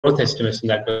growth estimation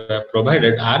that were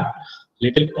provided are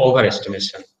little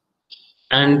overestimation.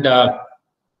 And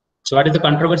so what is the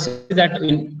controversy? That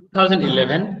in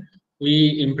 2011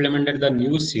 we implemented the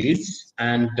new series,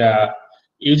 and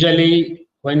usually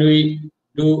when we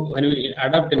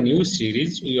adopt a new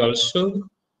series, we also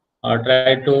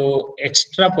try to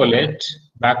extrapolate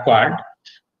backward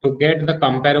to get the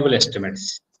comparable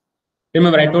estimates.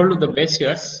 Remember, I told you the base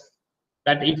years,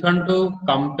 that if you want to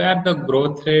compare the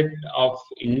growth rate of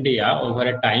India over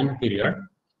a time period,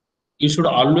 you should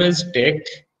always take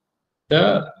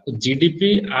the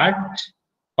GDP at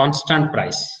constant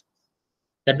price.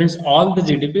 That means all the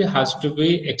GDP has to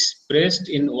be expressed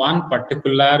in one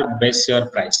particular base year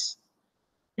price.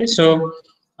 Okay, so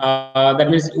that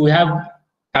means we have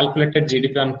calculated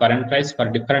GDP on current price for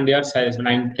different years, as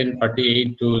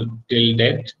 1948 to till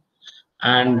date.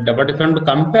 And but if you want to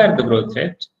compare the growth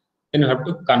rate, then you have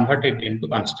to convert it into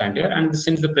constant year. And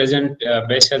since the present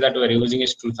base year that we are using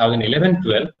is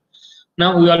 2011-12,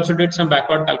 now we also did some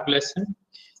backward calculation.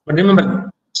 But remember,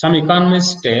 some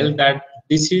economists tell that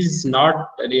this is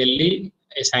not really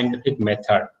a scientific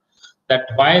method. That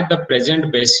why the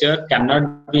present base year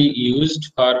cannot be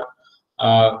used for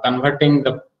converting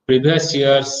the previous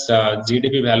year's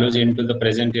GDP values into the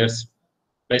present year's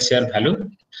base year value.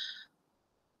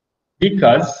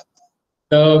 Because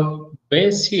the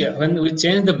base year, when we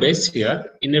change the base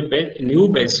year, in a new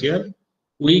base year,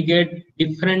 we get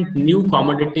different new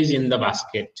commodities in the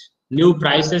basket, new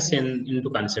prices into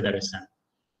consideration,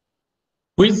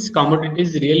 which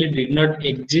commodities really did not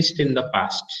exist in the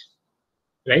past,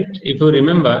 right? If you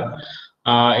remember,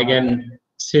 again,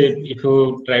 say if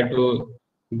you try to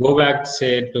go back,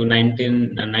 say to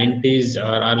 1990s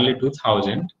or early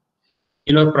 2000,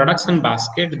 in our production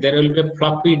basket, there will be a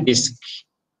floppy disk,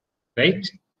 right?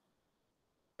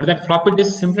 But that floppy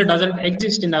disk simply doesn't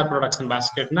exist in our production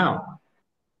basket now.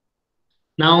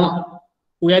 Now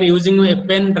we are using a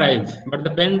pen drive, but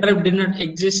the pen drive did not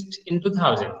exist in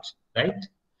 2000, right?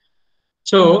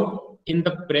 So in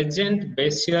the present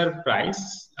base year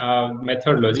price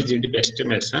methodology, GDP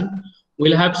estimation,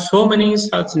 we'll have so many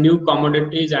such new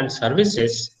commodities and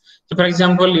services. So for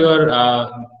example, your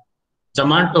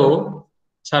Zomato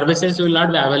services will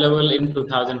not be available in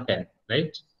 2010,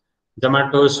 right?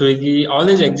 Zomato, Swiggy, all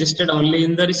these existed only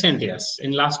in the recent years.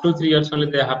 In last 2-3 years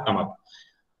only they have come up.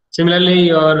 Similarly,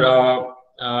 your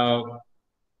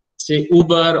say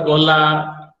Uber,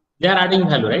 Ola, they are adding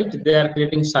value, right? They are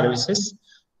creating services.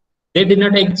 They did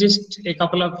not exist a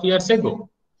couple of years ago.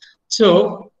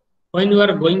 So when you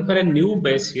are going for a new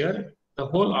base year, the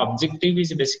whole objective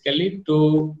is basically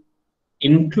to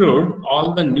include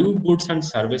all the new goods and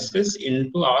services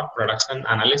into our production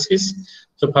analysis.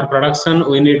 So for production,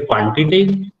 we need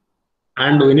quantity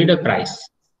and we need a price.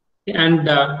 And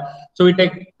so we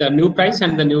take the new price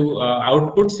and the new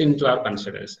outputs into our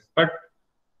consideration. But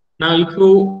now if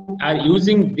you are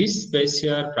using this base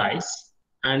year price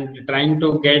and trying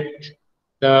to get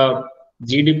the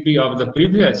GDP of the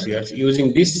previous years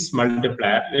using this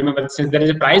multiplier, remember, since there is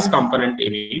a price component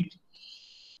in it,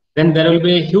 then there will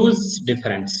be a huge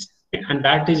difference, and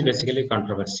that is basically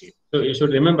controversy. So you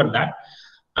should remember that.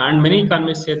 And many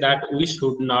economists say that we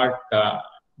should not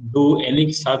do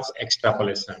any such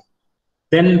extrapolation.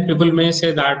 Then people may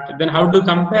say that, then how to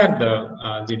compare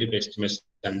the GDP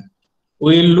estimation?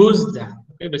 We lose that,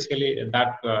 okay, basically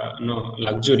that no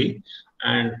luxury.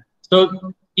 And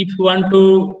so if you want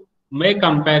to make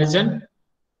comparison,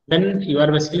 then you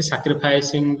are basically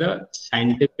sacrificing the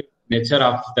scientific nature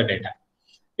of the data.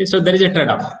 Okay, so there is a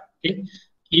trade-off. Okay?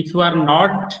 If you are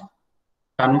not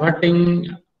converting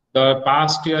the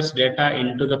past year's data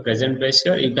into the present base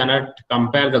year, you cannot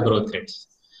compare the growth rates.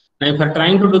 Now, if you are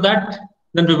trying to do that,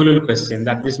 then people will question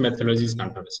that this methodology is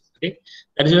controversial. Okay?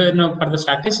 That is why, for the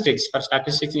statistics,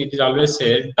 it is always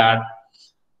said that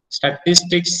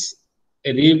statistics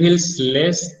reveals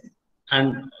less,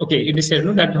 and okay, it is said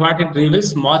that what it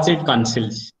reveals, much it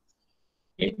conceals.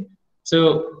 Okay?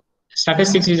 So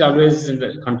statistics is always in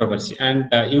the controversy, and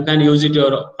you can use it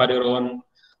for your own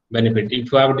benefit.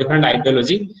 If you have different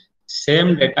ideology,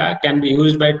 same data can be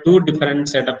used by two different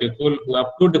set of people who have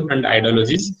two different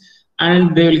ideologies,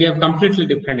 and they will give completely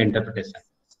different interpretation.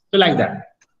 So like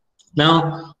that.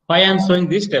 Now, why I am showing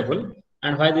this table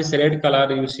and why this red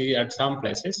color you see at some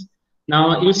places.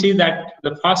 Now you see that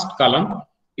the first column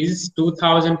is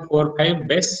 2004-5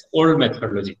 base old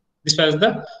methodology. This was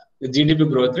the GDP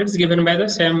growth rates given by the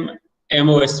same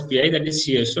MOSPI, that is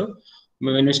CSO,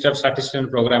 Ministry of Statistics and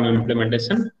Program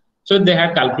Implementation. So they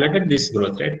had calculated this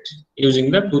growth rate using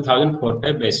the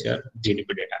 2004-5 base year GDP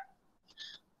data.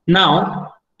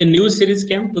 Now, a new series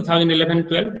came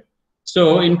 2011-12.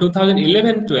 So in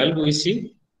 2011-12, we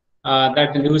see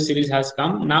that new series has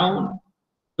come. Now,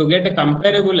 to get a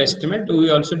comparable estimate, we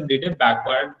also did a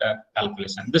backward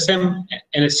calculation. The same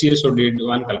NSC also did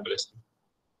one calculation.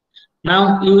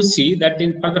 Now you see that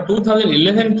in for the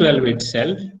 2011-12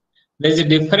 itself, there is a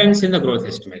difference in the growth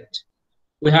estimate.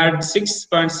 We had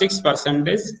 6.6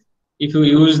 percentage if you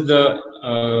use the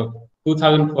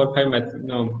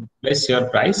 2004-5 base year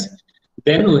price.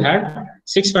 Then we had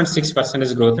 6.6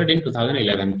 percentage growth rate in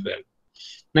 2011-12.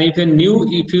 Now,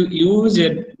 if you use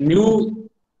a new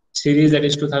series that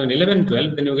is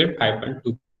 2011-12, then you get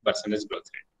 5.2 percentage growth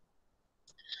rate.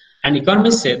 And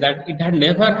economists say that it had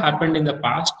never happened in the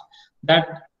past that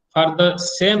for the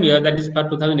same year, that is for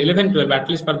 2011-12, at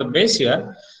least for the base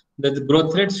year, the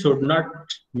growth rate should not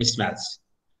mismatch.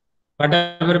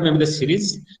 Whatever may be the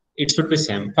series, it should be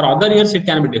same. For other years, it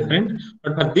can be different,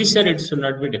 but for this year, it should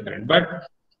not be different. But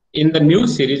in the new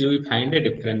series, we find a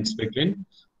difference between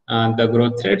the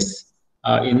growth rates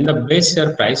in the base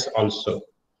year price also.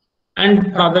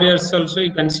 And for other years also,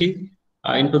 you can see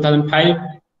in 2005,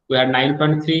 we had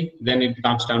 9.3, then it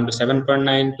comes down to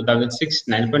 7.9, 2006,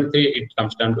 9.3, it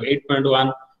comes down to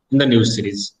 8.1 in the new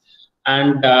series.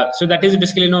 And so that is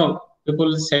basically,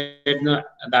 people said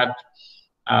that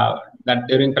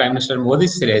during Prime Minister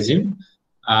Modi's regime,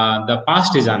 the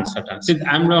past is uncertain. See,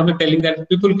 I'm not telling that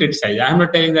people criticize. I'm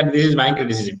not telling that this is my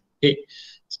criticism. Okay?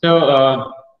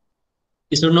 So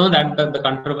you should know that the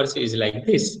controversy is like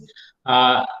this.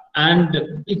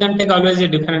 And you can take always a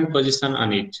different position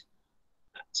on it.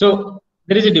 So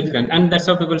there is a difference, and that's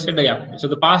how people said, yeah. So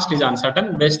the past is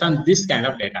uncertain based on this kind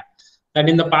of data. That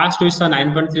in the past we saw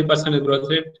 9.3% growth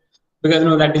rate, because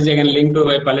that is again linked to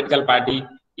a political party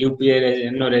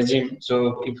UPA regime.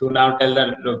 So if you now tell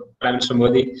that Prime Minister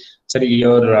Modi, sorry,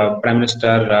 your Prime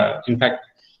Minister, in fact,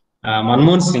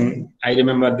 Manmohan Singh, I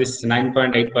remember this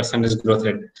 9.8% growth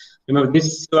rate. Remember,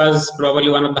 this was probably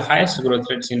one of the highest growth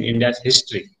rates in India's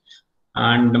history.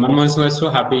 And Manmohan Singh was so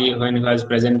happy when he was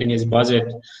presenting his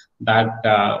budget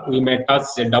that we may touch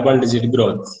a double-digit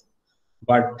growth.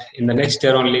 But in the next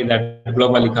year only, that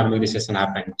global economic recession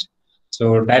happened.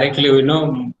 So directly,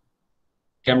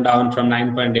 came down from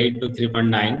 9.8 to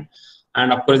 3.9.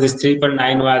 And of course, this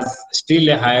 3.9 was still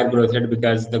a higher growth rate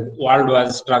because the world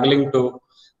was struggling to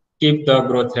keep the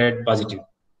growth rate positive.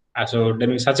 So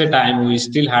during such a time, we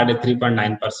still had a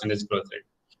 3.9% growth rate.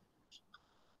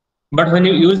 But when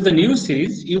you use the new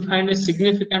series, you find a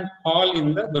significant fall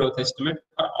in the growth estimate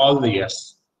for all the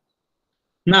years.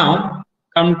 Now,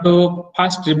 come to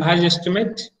first revised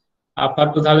estimate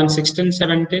for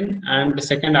 2016-17 and the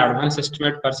second advanced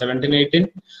estimate for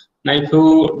 17-18. Now, if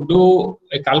you do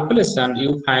a calculation,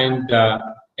 you find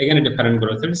again a different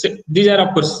growth rate. So these are,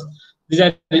 of course, these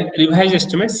are revised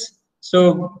estimates.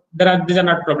 So these are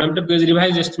not problem because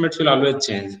revised estimates will always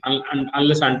change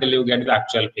unless until you get the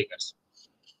actual figures.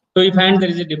 So you find there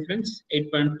is a difference: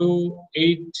 8.2,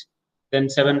 8, then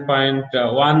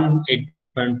 7.1,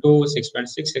 8.2,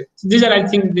 6.6. These are, I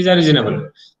think, these are reasonable.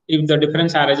 If the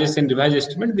difference arises in revised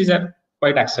estimate, these are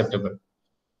quite acceptable.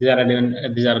 These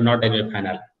are not any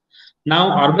final.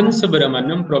 Now, Arvind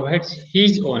Subramaniam provides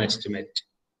his own estimate.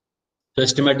 The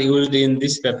estimate used in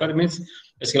this paper means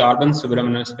basically Arvind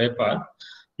Subramaniam's paper.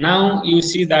 Now you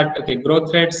see that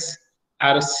growth rates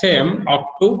are same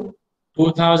up to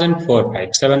 2004-5,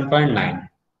 7.9.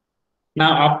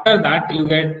 Now after that you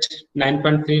get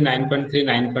 9.3, 9.3,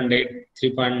 9.8,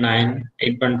 3.9,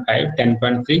 8.5,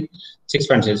 10.3,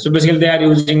 6.6. So basically they are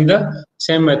using the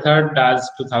same method as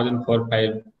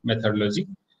 2004-5 methodology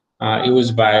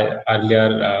used by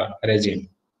earlier regime.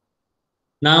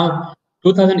 Now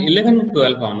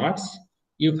 2011-12 onwards,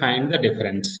 you find the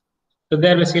difference. So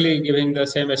they're basically giving the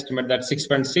same estimate that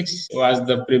 6.6 was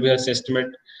the previous estimate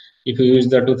if you use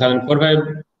the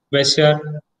 2004-5 base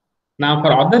year. Now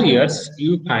for other years,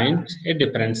 you find a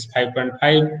difference: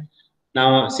 5.5,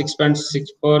 now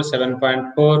 6.64,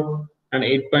 7.4, and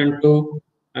 8.2,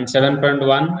 and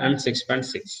 7.1, and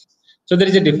 6.6. So there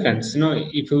is a difference.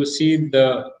 If you see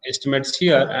the estimates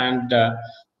here and the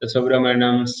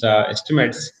Subramaniam's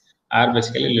estimates are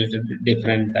basically a little bit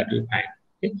different that we find.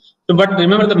 Okay? So, but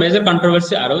remember, the major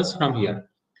controversy arose from here.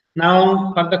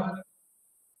 Now, for the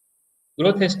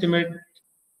growth estimate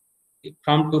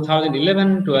from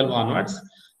 2011-12 onwards,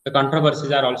 the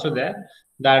controversies are also there.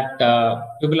 That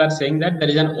people are saying that there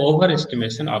is an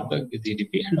overestimation of the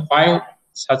GDP, and why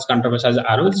such controversies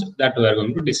arose, that we are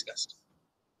going to discuss.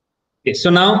 Okay, so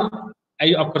now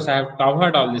of course I have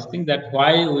covered all these things, that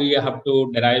why we have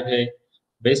to derive a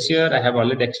base year. I have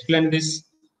already explained this.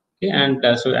 Okay, and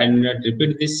so I will not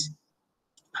repeat this.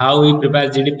 How we prepare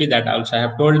GDP, that also I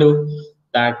have told you.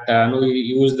 that we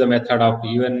use the method of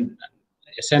UN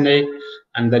SNA,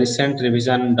 and the recent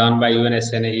revision done by UN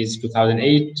SNA is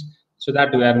 2008. So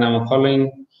that we are now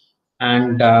following,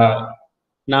 and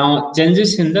now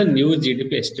changes in the new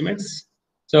GDP estimates.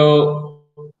 So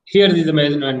here is the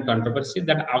main controversy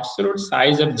that absolute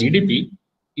size of GDP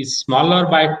is smaller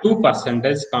by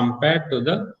 2% compared to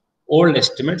the old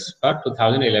estimates for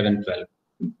 2011-12.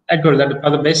 I told that for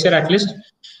the base year at least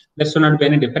there should not be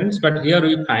any difference, but here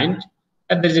we find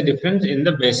that there is a difference in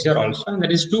the base year also, and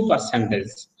that is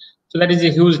 2%. So that is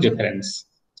a huge difference.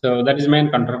 So that is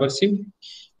main controversy,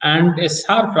 and a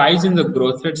sharp rise in the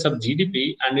growth rates of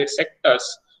GDP and its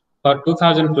sectors for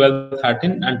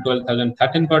 2012-13 and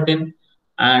 2013-14,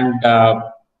 and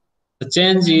the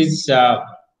change is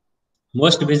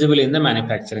most visible in the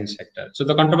manufacturing sector. So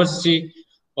the controversy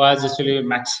was actually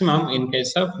maximum in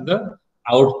case of the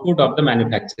output of the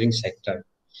manufacturing sector.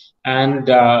 And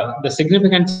the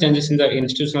significant changes in the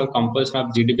institutional composition of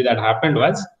GDP that happened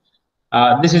was,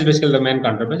 this is basically the main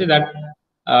controversy, that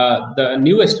the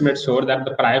new estimates showed that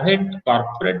the private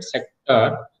corporate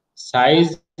sector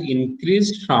size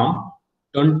increased from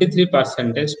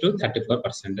 23% to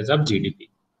 34% of GDP.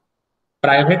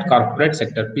 Private corporate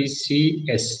sector,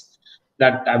 PCS,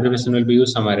 that abbreviation will be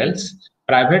used somewhere else.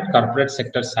 Private corporate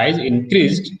sector size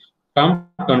increased from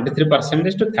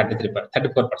 23% to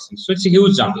 34%. So it's a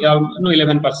huge jump.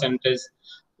 11%,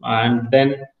 and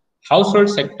then household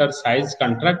sector size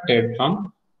contracted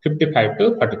from 55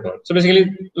 to 44. So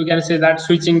basically, we can say that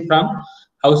switching from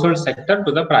household sector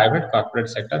to the private corporate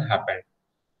sector happened,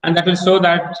 and that will show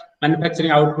that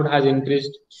manufacturing output has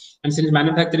increased. And since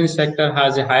manufacturing sector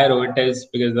has a higher weightage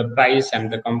because the price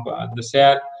and the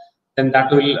share, then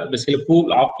that will basically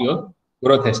pull up your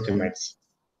growth estimates.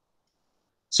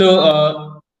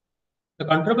 So the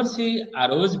controversy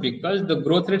arose because the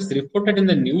growth rates reported in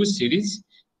the news series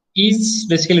is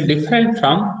basically different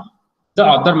from the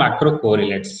other macro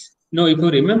correlates. If you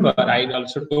remember, I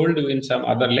also told you in some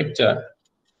other lecture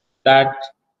that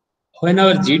when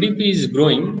our GDP is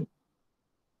growing,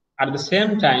 at the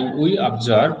same time, we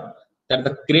observe that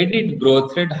the credit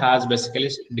growth rate has basically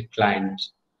declined,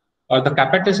 or the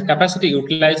capacity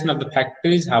utilization of the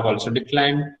factories have also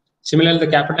declined. Similarly,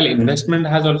 the capital investment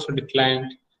has also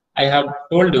declined. I have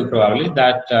told you probably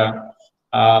that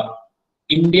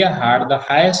India had the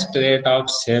highest rate of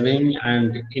saving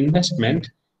and investment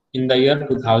in the year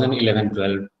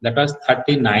 2011-12. That was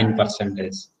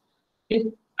 39%. Okay?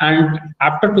 And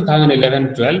after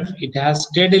 2011-12, it has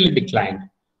steadily declined.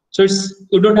 So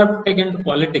we don't have to take into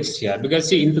politics here, because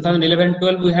see, in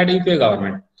 2011-12 we had UPA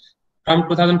government. From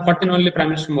 2014 only Prime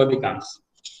Minister Modi comes.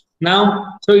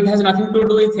 Now, so it has nothing to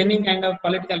do with any kind of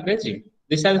political regime.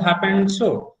 This has happened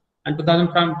so. And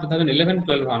from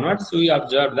 2011-12 onwards, we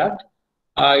observe that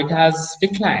it has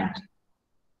declined.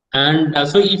 And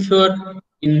so if your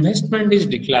investment is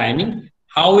declining,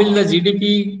 how will the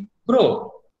GDP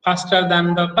grow faster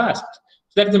than the past?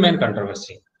 So that's the main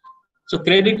controversy. So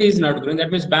credit is not growing.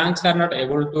 That means banks are not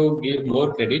able to give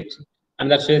more credit, and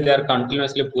that's why they are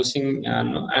continuously pushing.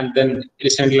 And then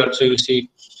recently also you see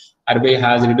RBI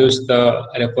has reduced the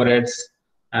repo rates.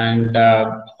 And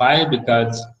why?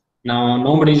 Because now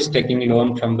nobody is taking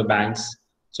loan from the banks.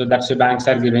 So that's why banks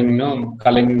are giving,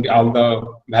 calling all the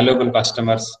valuable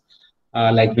customers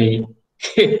like me.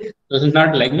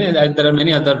 Not like me. There are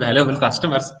many other valuable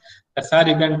customers. Sir,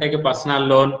 you can take a personal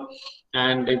loan,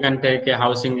 and you can take a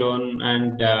housing loan,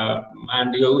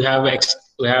 and you have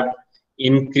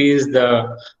increased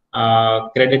the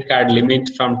credit card limit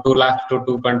from 2 lakh to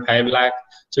 2.5 lakh.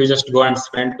 So you just go and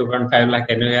spend 2.5 lakh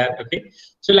anywhere. Okay.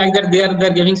 So like that,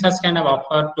 they're giving such kind of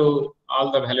offer to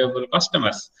all the valuable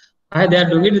customers. Why they are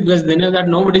doing it? Because they know that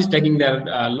nobody is taking their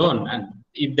loan, and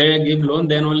if they give loan,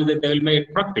 then only they will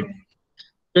make profit.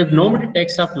 So if nobody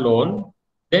takes up loan,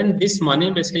 then this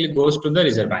money basically goes to the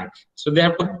Reserve Bank. So they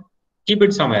have to keep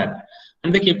it somewhere,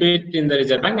 and they keep it in the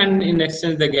Reserve Bank, and in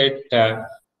exchange they get the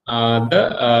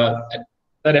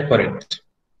repo rate.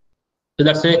 So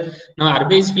that's why now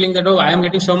RBI is feeling that, I am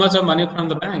getting so much of money from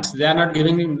the banks, they are not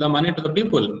giving the money to the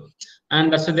people,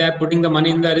 and that's why they are putting the money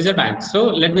in the Reserve Bank. So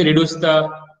let me reduce the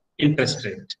interest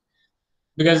rate,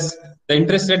 because the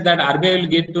interest rate that RBI will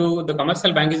give to the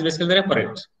commercial bank is basically the repo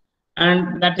rate.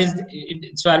 And that is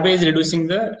it. So RBI is reducing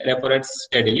the repo rate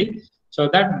steadily, so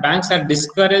that banks are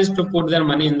discouraged to put their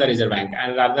money in the Reserve Bank,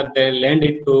 and rather they lend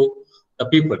it to the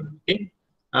people. Okay,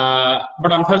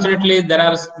 but unfortunately, there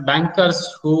are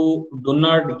bankers who do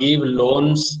not give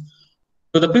loans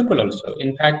to the people also.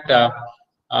 In fact,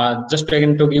 just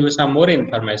to give you some more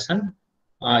information,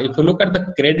 if you look at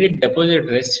the credit deposit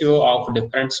ratio of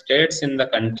different states in the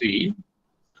country,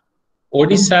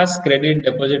 Odisha's credit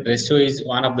deposit ratio is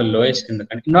one of the lowest in the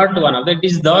country. Not one of the, it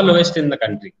is the lowest in the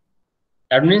country.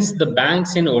 That means the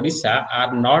banks in Odisha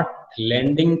are not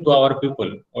lending to our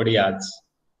people, ODIAs.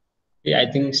 I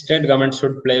think state government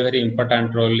should play a very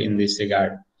important role in this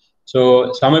regard.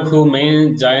 So some of you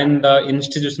may join the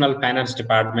institutional finance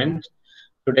department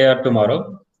today or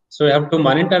tomorrow. So we have to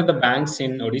monitor the banks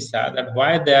in Odisha that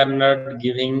why they are not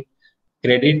giving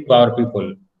credit to our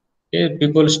people. Okay,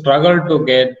 people struggle to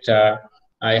get a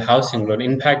housing loan.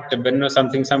 In fact,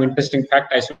 some interesting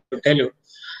fact I should tell you.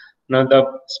 Now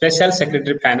the special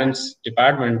secretary finance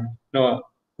department,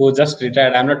 who just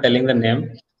retired. I'm not telling the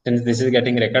name since this is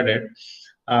getting recorded.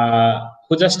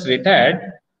 Who just retired?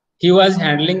 He was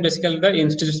handling basically the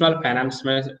institutional finance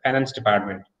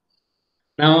department.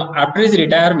 Now, after his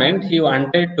retirement, he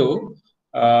wanted to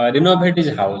renovate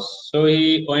his house. So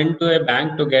he went to a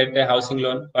bank to get a housing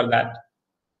loan for that.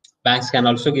 Banks can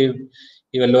also give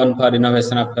you a loan for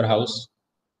renovation of your house.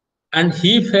 And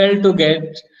he failed to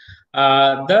get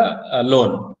the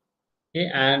loan. Okay?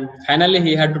 And finally,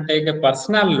 he had to take a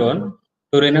personal loan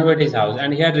to renovate his house.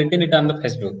 And he had written it on the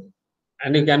Facebook.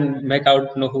 And you can make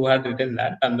out who had written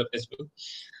that on the Facebook.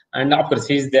 And of course,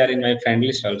 he's there in my friend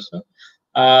list also.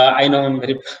 I know him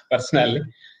very personally.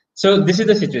 So this is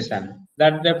the situation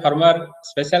that the former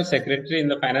special secretary in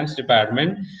the finance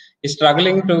department is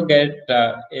struggling to get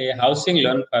a housing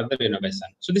loan for the renovation.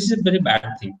 So this is a very bad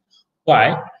thing.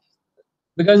 Why?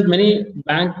 Because many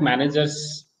bank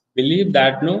managers believe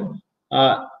that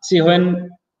see,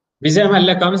 when Vijay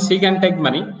Mallya comes, he can take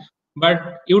money,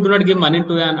 but you do not give money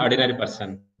to an ordinary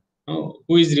person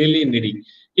who is really needy.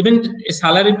 Even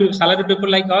salary people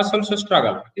like us also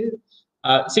struggle. Okay?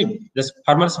 See, this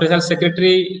former special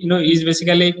secretary, is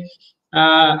basically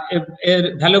a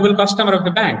valuable customer of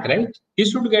a bank, right? He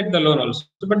should get the loan also,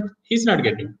 but he's not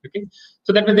getting. Okay,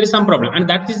 so that means there is some problem, and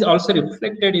that is also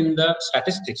reflected in the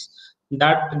statistics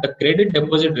that the credit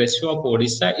deposit ratio of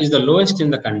Odisha is the lowest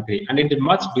in the country, and it is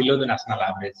much below the national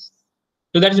average.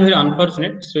 So that is very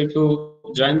unfortunate. So if you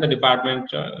join the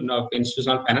department of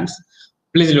institutional finance,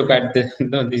 please look at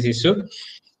this issue.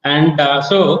 And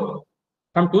so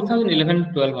from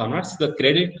 2011-12 onwards, the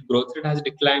credit growth rate has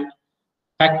declined.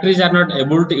 Factories are not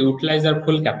able to utilize their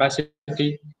full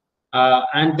capacity,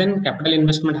 and then capital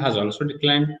investment has also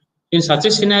declined. In such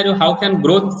a scenario, how can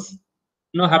growth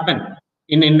happen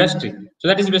in industry? So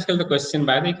that is basically the question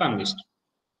by the economist.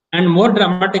 And more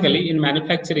dramatically, in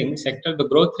manufacturing sector, the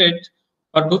growth rate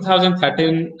for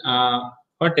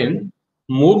 2013-14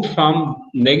 moved from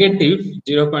negative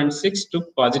 0.6 to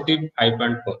positive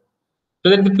 5.4. So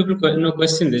that the people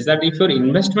question this, that if your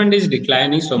investment is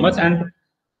declining so much, and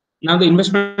now the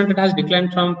investment has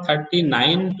declined from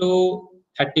 39 to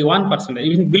 31%,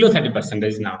 even below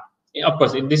 30% now. Of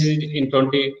course, this is in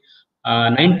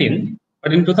 2019,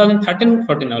 but in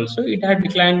 2013-14 also, it had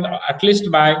declined at least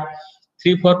by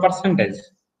 3-4%.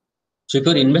 So if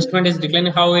your investment is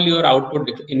declining, how will your output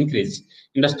increase,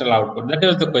 industrial output? That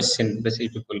was the question basically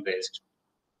people raised.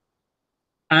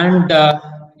 And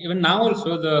even now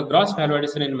also, the gross value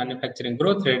addition in manufacturing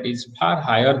growth rate is far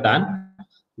higher than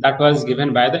that was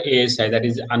given by the ASI, that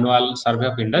is Annual Survey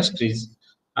of Industries,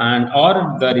 and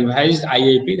or the revised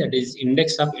IAP, that is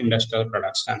Index of Industrial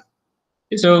Production.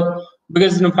 So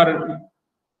because for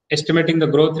estimating the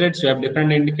growth rates, you have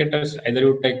different indicators. Either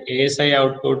you take ASI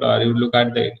output or you look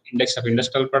at the Index of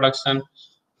Industrial Production.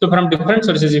 So from different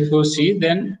sources, if you see,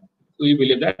 then we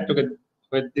believe that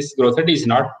this growth rate is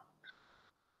not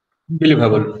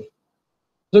believable.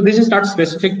 So this is not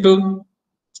specific to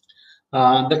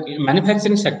the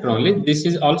manufacturing sector only. This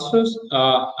is also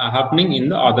happening in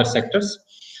the other sectors.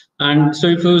 And so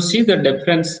if you see the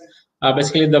difference,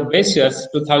 basically the base years,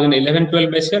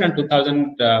 2011-12 base year and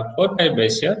 2004-5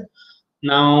 base year.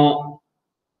 Now,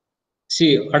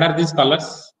 see, what are these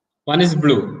colors? One is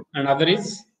blue, and other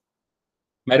is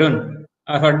maroon.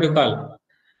 Or what do you call?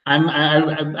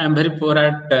 I'm very poor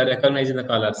at recognizing the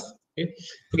colors.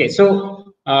 Okay,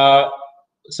 so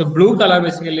so blue color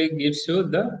basically gives you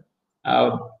the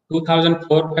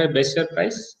 2004-5 base year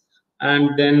price,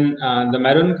 and then the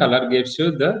maroon color gives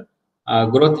you the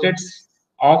growth rates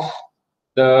of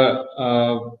the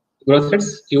growth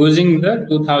rates using the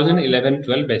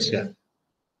 2011-12 base year.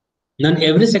 Then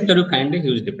every sector you find a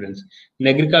huge difference. In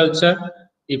agriculture,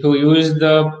 if you use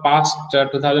the past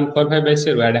 2004-5 base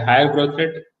year, we had a higher growth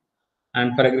rate,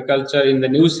 and for agriculture in the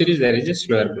new series there is a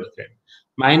slower growth rate.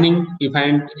 Mining, you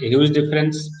find a huge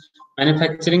difference.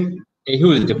 Manufacturing, a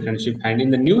huge difference you find. In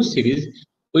the new series,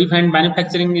 we find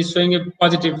manufacturing is showing a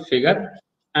positive figure,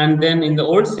 and then in the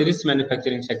old series,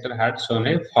 manufacturing sector had shown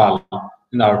a fall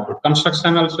in the output.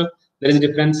 Construction also, there is a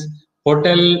difference.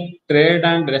 hotel, trade,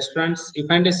 and restaurants, you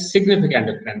find a significant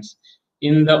difference.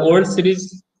 In the old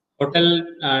series, hotel,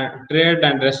 trade,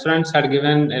 and restaurants had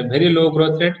given a very low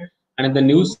growth rate, and in the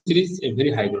new series, a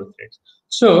very high growth rate.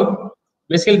 So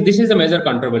basically, this is a major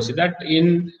controversy that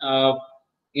in a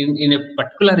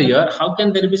particular year, how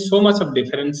can there be so much of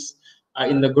difference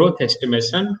in the growth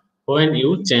estimation when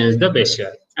you change the base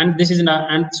year? And this is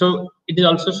not, and so it is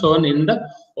also shown in the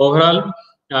overall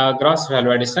gross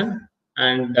value addition,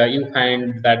 and you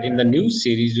find that in the new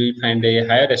series we find a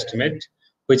higher estimate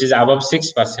which is above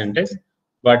 6%,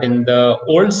 but in the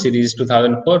old series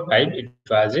 2004-5 it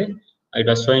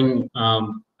was showing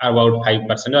about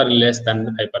 5% or less than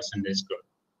the 5% growth.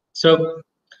 So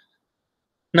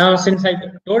now, since I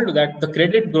told you that the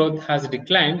credit growth has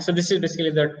declined, so this is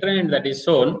basically the trend that is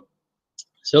shown.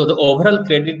 So the overall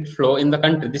credit flow in the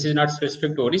country, this is not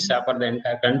specific to Odisha, for the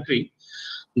entire country.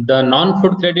 The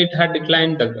non-food credit had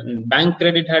declined, the bank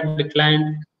credit had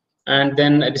declined, and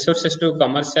then resources to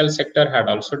commercial sector had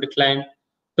also declined.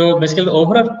 So basically, the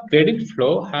overall credit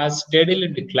flow has steadily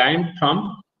declined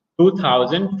from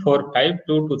 2004-5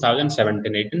 to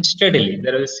 2017-18 steadily.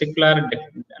 There is a secular,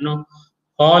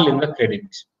 fall in the credit.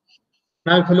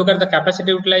 Now, if you look at the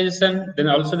capacity utilization, then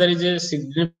also there is a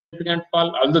significant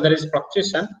fall, although there is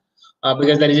fluctuation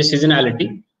because there is a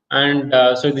seasonality, and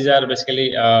so these are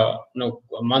basically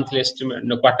monthly estimate,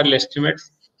 quarterly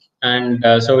estimates, and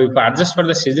so if you adjust for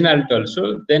the seasonality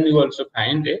also, then you also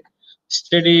find a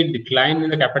steady decline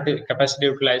in the capacity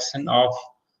utilization of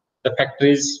the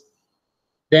factories.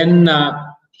 Then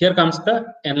here comes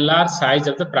the enlarged size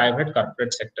of the private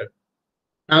corporate sector.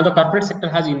 Now the corporate sector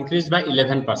has increased by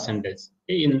 11%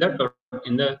 in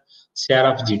the share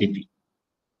of GDP.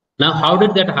 Now, how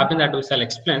did that happen? That we shall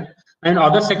explain. And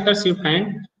other sectors you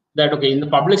find that okay, in the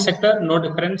public sector, no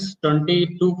difference,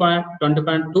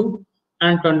 20.2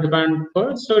 and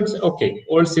 20.4. So it's okay.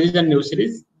 Old series and new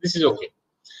series, this is okay.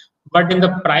 But in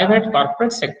the private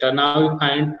corporate sector, now you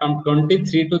find from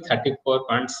 23 to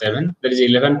 34.7, there is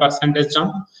 11%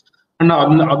 jump. And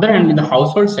on the other hand, in the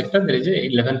household sector, there is a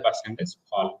 11%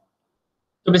 fall.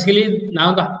 So basically,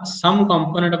 now some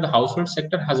component of the household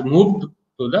sector has moved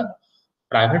to the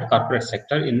private corporate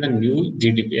sector in the new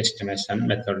GDP estimation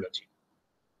methodology.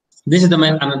 This is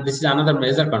another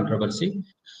major controversy,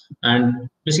 and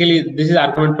basically this is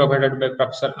argument provided by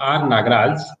Professor R.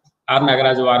 Nagaraj. R.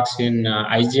 Nagaraj works in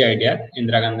IGIDR,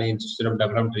 Indira Gandhi Institute of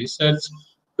Development Research,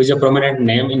 which is a prominent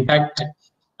name. In fact,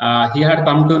 he had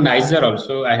come to Niger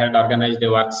also. I had organized a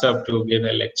workshop to give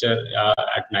a lecture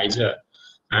at Niger,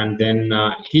 and then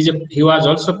he was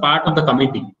also part of the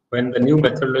committee when the new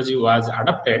methodology was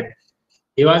adopted.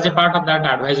 He was a part of that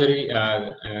advisory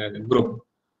group,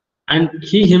 and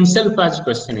he himself was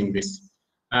questioning this.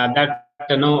 That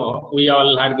we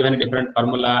all had given a different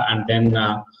formula, and then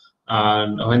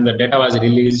when the data was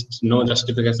released, no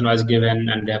justification was given,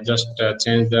 and they have just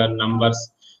changed the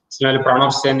numbers. Similarly,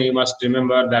 Pranav Sen, you must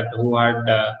remember that, who had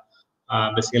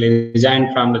basically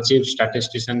resigned from the Chief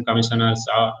Statistician Commissioner's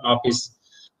office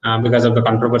because of the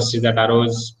controversy that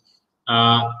arose.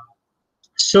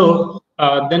 So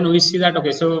then we see that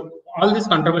okay, so all these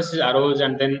controversies arose,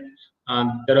 and then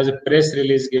there was a press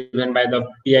release given by the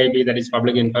PIB, that is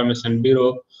Public Information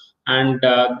Bureau, and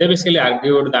they basically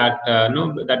argued that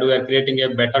that we are creating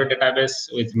a better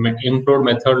database with improved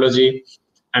methodology,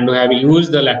 and we have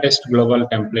used the latest global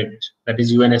template, that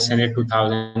is UNSNA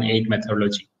 2008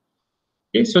 methodology.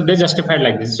 Okay, so they justified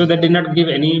like this. So they did not give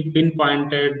any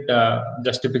pinpointed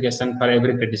justification for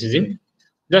every criticism.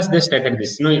 Just they stated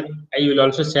this. I will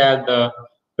also share the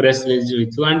press release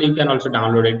with you, and you can also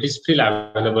download it. It's still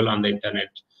available on the internet.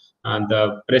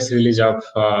 The press release of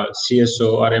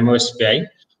CSO or MOSPI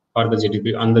for the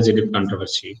GDP on the GDP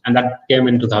controversy, and that came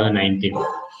in 2019.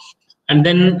 And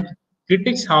then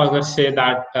critics, however, say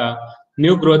that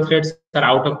new growth rates are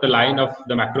out of the line of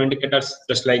the macro indicators,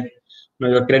 just like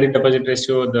your credit deposit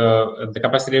ratio, the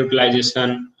capacity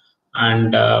utilization,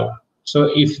 and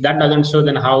so if that doesn't show,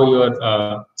 then how your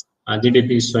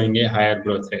GDP is showing a higher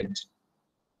growth rate.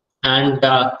 And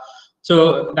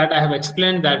so that I have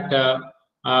explained that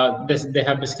they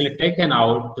have basically taken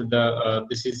out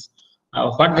this is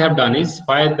what they have done is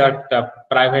why that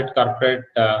private corporate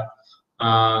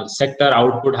sector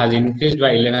output has increased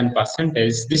by 11%.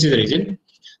 This is the reason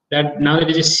that now there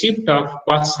is a shift of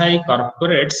quasi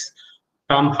corporates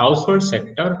from household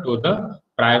sector to the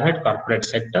private corporate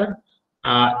sector.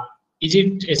 Is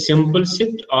it a simple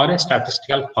shift or a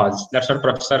statistical cause? That's what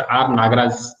Professor R.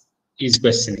 Nagaraj is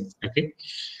questioning. Okay,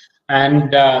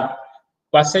 and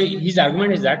his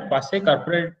argument is that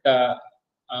quasi-corporate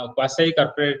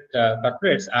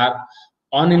corporates are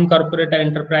unincorporated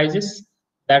enterprises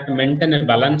that maintain a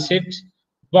balance sheet,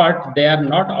 but they are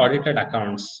not audited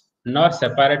accounts nor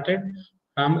separated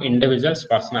from individuals'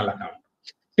 personal account.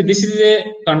 See, this is a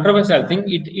controversial thing.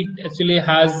 It actually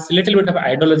has a little bit of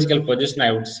ideological position,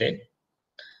 I would say.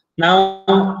 Now,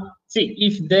 see,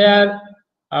 if they are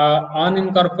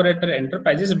unincorporated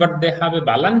enterprises, but they have a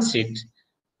balance sheet.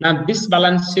 Now, this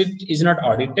balance sheet is not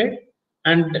audited,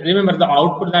 and remember the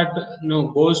output that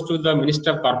goes to the Minister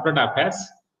of Corporate Affairs.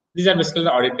 These are basically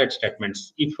the audited statements.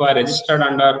 If you are registered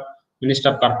under Minister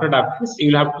of Corporate Affairs, you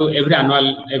will have to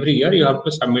every year you have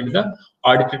to submit the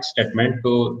audited statement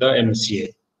to the MCA.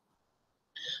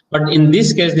 But in this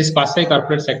case, these quasi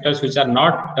corporate sectors which are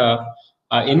not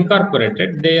incorporated,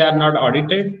 they are not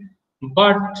audited.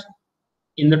 But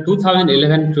in the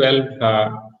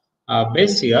 2011-12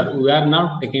 base year, we are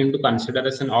now taking into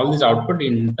consideration all this output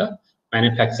in the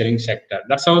manufacturing sector.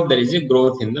 That's how there is a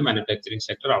growth in the manufacturing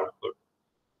sector output.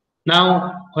 Now,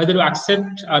 whether to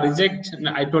accept or reject,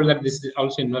 I told that this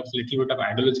also involves a little bit of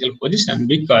ideological position,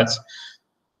 because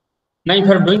now if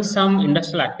you are doing some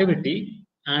industrial activity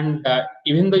and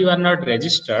even though you are not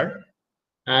registered,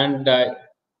 and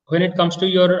when it comes to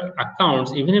your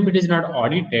accounts, even if it is not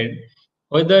audited,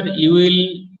 whether you will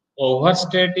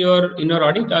overstate in your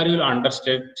audit or you will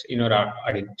understate in your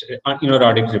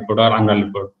audit report or annual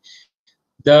report,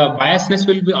 the biasness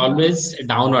will be always a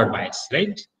downward bias,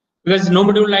 right? Because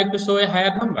nobody would like to show a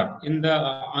higher number in the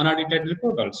unaudited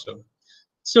report also.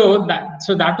 So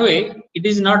that way, it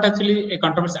is not actually a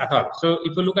controversy at all. So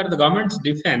if you look at the government's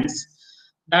defense,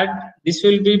 that this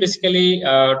will be basically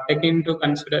taken into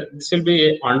consider. This will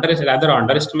be rather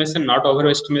underestimation, not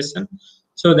overestimation.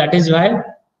 So that is why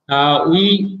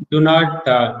we do not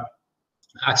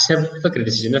accept the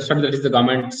criticism. That is the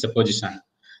government's position.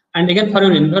 And again, for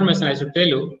your information, I should tell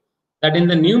you that in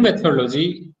the new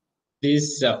methodology,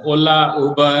 this Ola,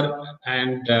 Uber,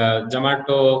 and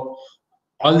Zomato,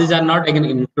 all these are not again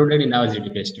included in our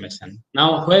GDP estimation.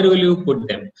 Now, where will you put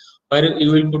them? Where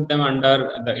you will put them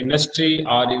under the industry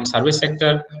or in service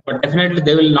sector, but definitely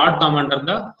they will not come under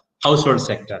the household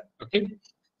sector. Okay,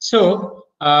 so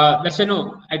that's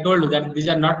I told you that these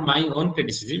are not my own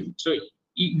criticism. So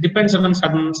it depends on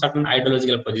certain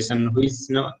ideological position which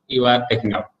you are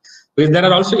taking up. Because there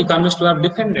are also economists who have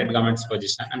defended government's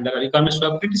position, and there are economists who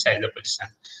have criticized the position.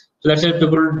 So that's why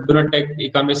people do not take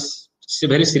economists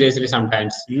very seriously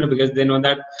sometimes, because they know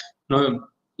that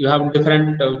you have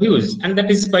different views, and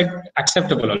that is quite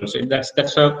acceptable also.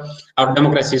 That's how our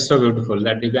democracy is so beautiful,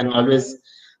 that you can always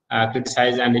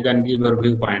criticize and you can give your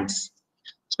viewpoints.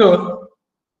 So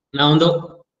now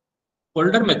the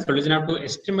older methodology, now to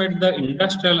estimate the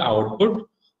industrial output,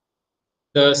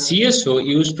 the CSO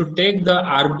used to take the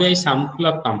RBI sample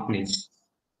of companies.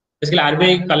 Basically,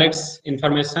 RBI collects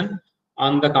information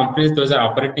on the companies those are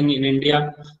operating in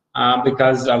India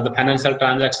because of the financial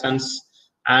transactions,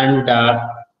 and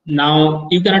now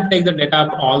you cannot take the data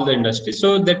of all the industries.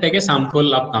 So they take a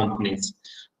sample of companies.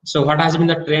 So what has been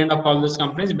the trend of all those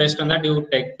companies? Based on that, you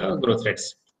take the growth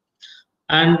rates,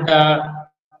 and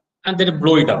then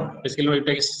blow it up. Basically, you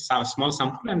take a small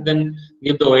sample and then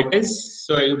give the weightage.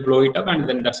 So you blow it up, and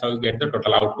then that's how you get the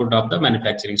total output of the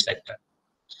manufacturing sector.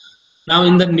 Now,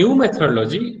 in the new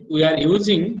methodology, we are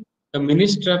using the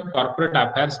Ministry of Corporate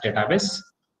Affairs database,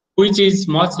 which is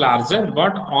much larger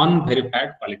but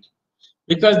unverified quality,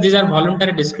 because these are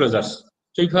voluntary disclosures.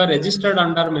 So if you are registered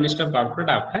under Ministry of Corporate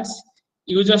Affairs,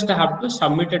 you just have to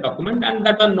submit a document, and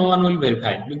that one no one will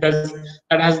verify, because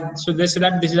that has, so they say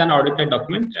that this is an audited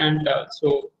document, and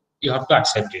so you have to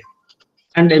accept it.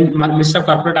 And Ministry of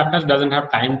Corporate Affairs doesn't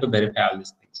have time to verify all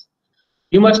these things.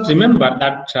 You must remember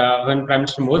that when Prime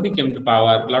Minister Modi came to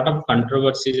power, a lot of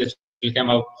controversies came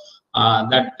out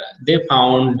that they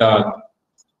found a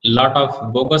lot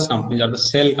of bogus companies or the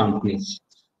shell companies.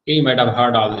 Okay, you might have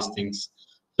heard all these things.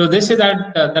 So they say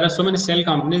that there are so many shell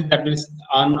companies that will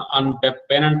on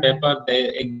pen and paper they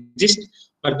exist,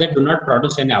 but they do not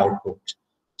produce any output.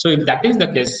 So if that is the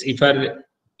case, if you are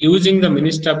using the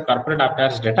Ministry of Corporate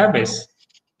Affairs database,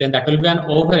 then that will be an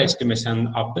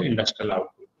overestimation of the industrial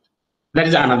output. That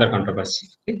is another controversy.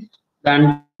 Okay?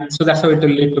 And so that's how it will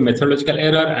lead to methodological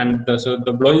error, and so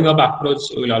the blowing up approach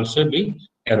will also be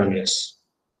erroneous.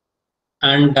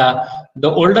 And the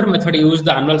older method used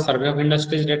the annual survey of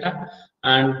industries data,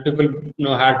 and people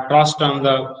had trust on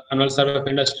the annual survey of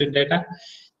industry data,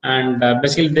 and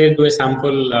basically they do a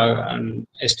sample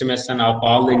estimation of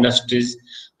all the industries,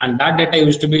 and that data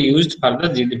used to be used for the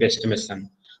GDP estimation.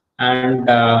 And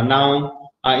now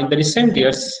in the recent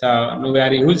years, we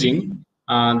are using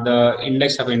the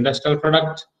index of industrial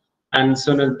product, and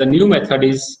so the new method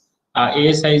is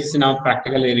ASI is now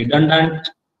practically redundant,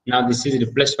 Now this is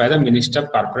replaced by the Minister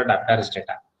of Corporate Affairs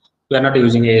data. We are not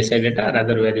using ASI data,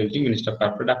 rather we are using Minister of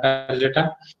Corporate Affairs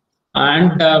data.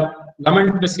 And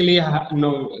government basically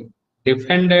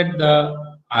defended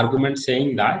the argument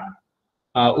saying that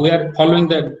we are following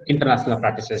the international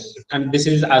practices, and this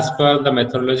is as per the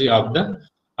methodology of the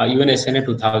UNSNA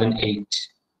 2008.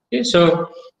 Okay, so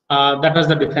that was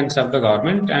the defense of the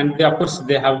government, and of course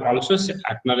they have also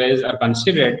acknowledged or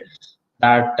considered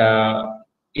that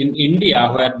in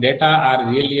India, where data are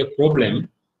really a problem,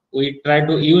 we try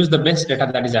to use the best data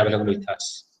that is available with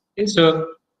us. Okay, so,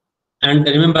 and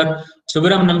remember,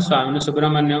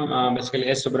 Subramaniam, basically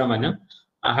S. Subramaniam,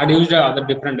 had used other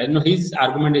different. His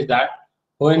argument is that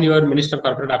when your Minister of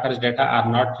Corporate Affairs data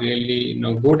are not really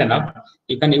good enough,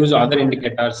 you can use other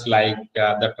indicators like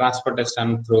the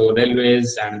transportation through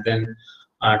railways and then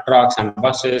trucks and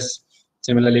buses.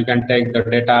 Similarly, you can take the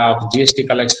data of GST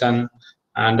collection,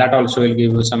 and that also will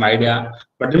give you some idea.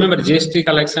 But remember, GST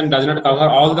collection does not cover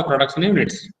all the production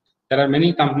units. There are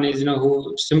many companies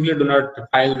who simply do not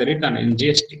file the return in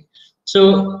GST.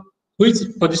 So which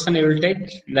position you will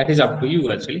take, that is up to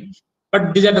you actually.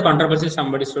 But these are the controversies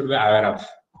somebody should be aware of.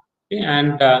 Okay?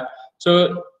 And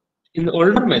so in the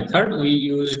older method, we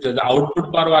used the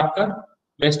output per worker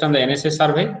based on the NSA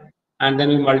survey, and then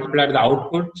we multiplied the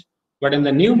output. But in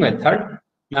the new method,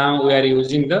 now we are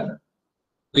using a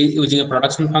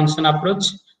production function approach,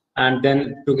 and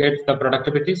then to get the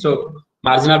productivity. So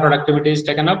marginal productivity is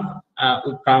taken up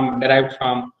derived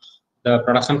from the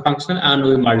production function, and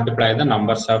we multiply the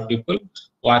numbers of people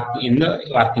working in the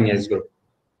working age group.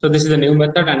 So this is the new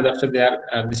method, and after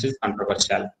this is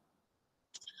controversial.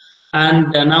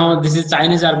 And now this is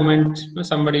Chinese argument.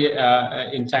 Somebody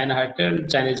in China had told,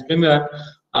 Chinese Premier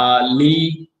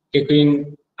Li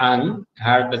Keqiang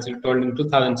had told in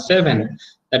 2007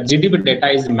 that GDP data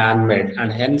is man-made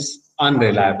and hence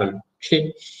unreliable.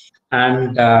 Okay,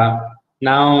 and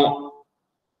now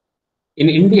in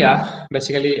India,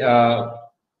 basically,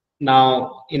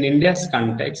 now in India's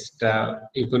context,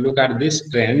 if you look at this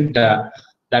trend,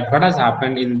 that what has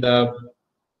happened in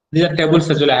these are tables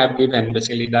as well I have given.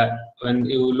 Basically, that when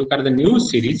you look at the new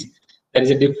series, there is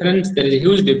a difference. There is a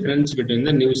huge difference between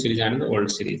the new series and the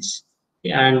old series,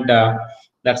 and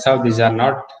that's how these are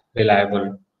not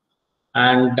reliable.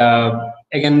 And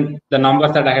again, the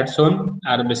numbers that I had shown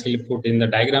are basically put in the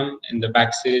diagram in the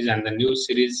back series and the new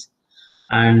series.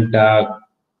 And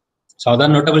so other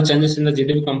notable changes in the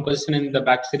GDP composition in the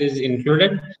back series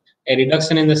included a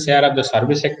reduction in the share of the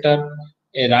service sector,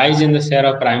 a rise in the share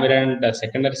of primary and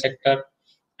secondary sector,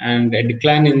 and a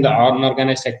decline in the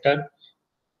unorganized sector.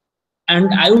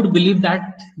 And I would believe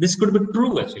that this could be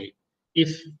true actually.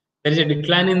 If there is a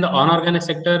decline in the unorganized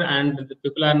sector and the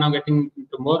people are now getting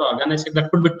into more organized sector,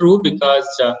 that could be true because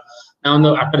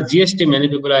now after GST, many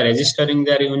people are registering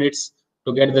their units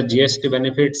to get the GST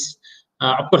benefits.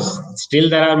 Of course, still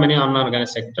there are many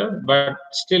unorganized sector, but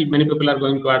still many people are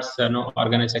going towards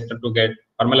organized sector to get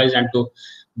formalized and to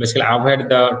basically avoid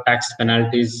the tax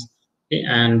penalties. Okay?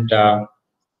 And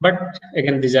but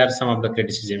again, these are some of the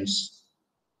criticisms.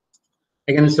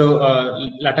 Again, so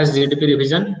latest GDP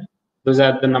revision. Those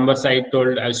are the numbers I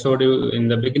showed you in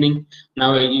the beginning.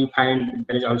 Now you find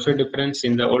there is also a difference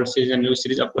in the old series and new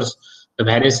series. Of course, the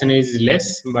variation is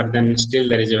less, but then still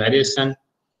there is a variation.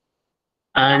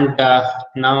 And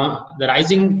now the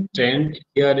rising trend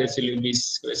here is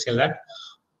that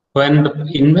when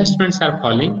the investments are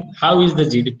falling, how is the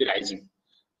GDP rising?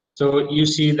 So you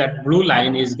see that blue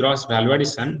line is gross value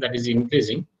addition, that is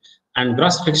increasing, and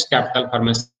gross fixed capital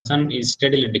formation is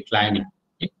steadily declining.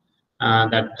 Okay?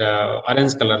 That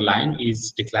orange color line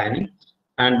is declining,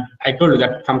 and I told you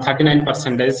that from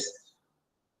 39%,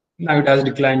 now it has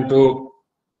declined to.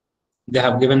 They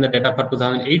have given the data for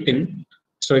 2018.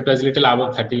 So it was a little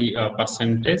above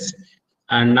 30%,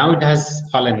 and now it has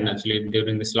fallen actually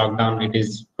during this lockdown. It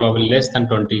is probably less than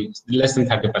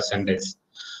 30%.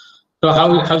 So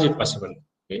how is it possible?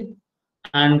 Okay.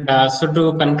 And so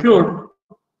to conclude,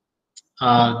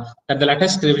 that the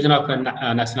latest revision of a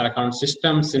national account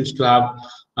system seems to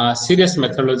have serious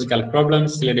methodological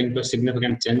problems leading to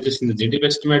significant changes in the GDP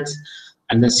estimates,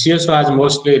 and the CSO has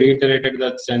mostly reiterated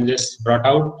the changes brought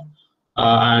out.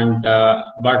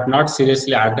 But not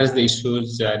seriously address the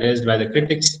issues raised by the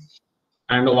critics.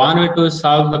 And one way to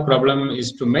solve the problem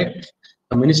is to make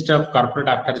the Ministry of Corporate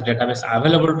Affairs database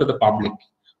available to the public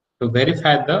to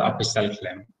verify the official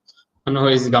claim.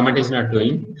 His government is not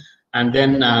doing. And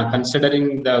then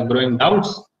considering the growing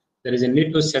doubts, there is a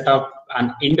need to set up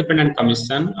an independent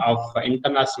commission of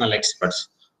international experts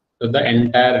to the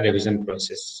entire revision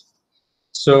process.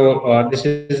 So this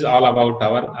is all about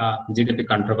our GDP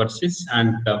controversies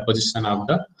and the position of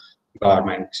the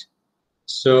government.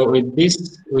 So with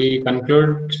this, we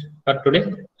conclude for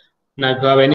today. Now, if you have any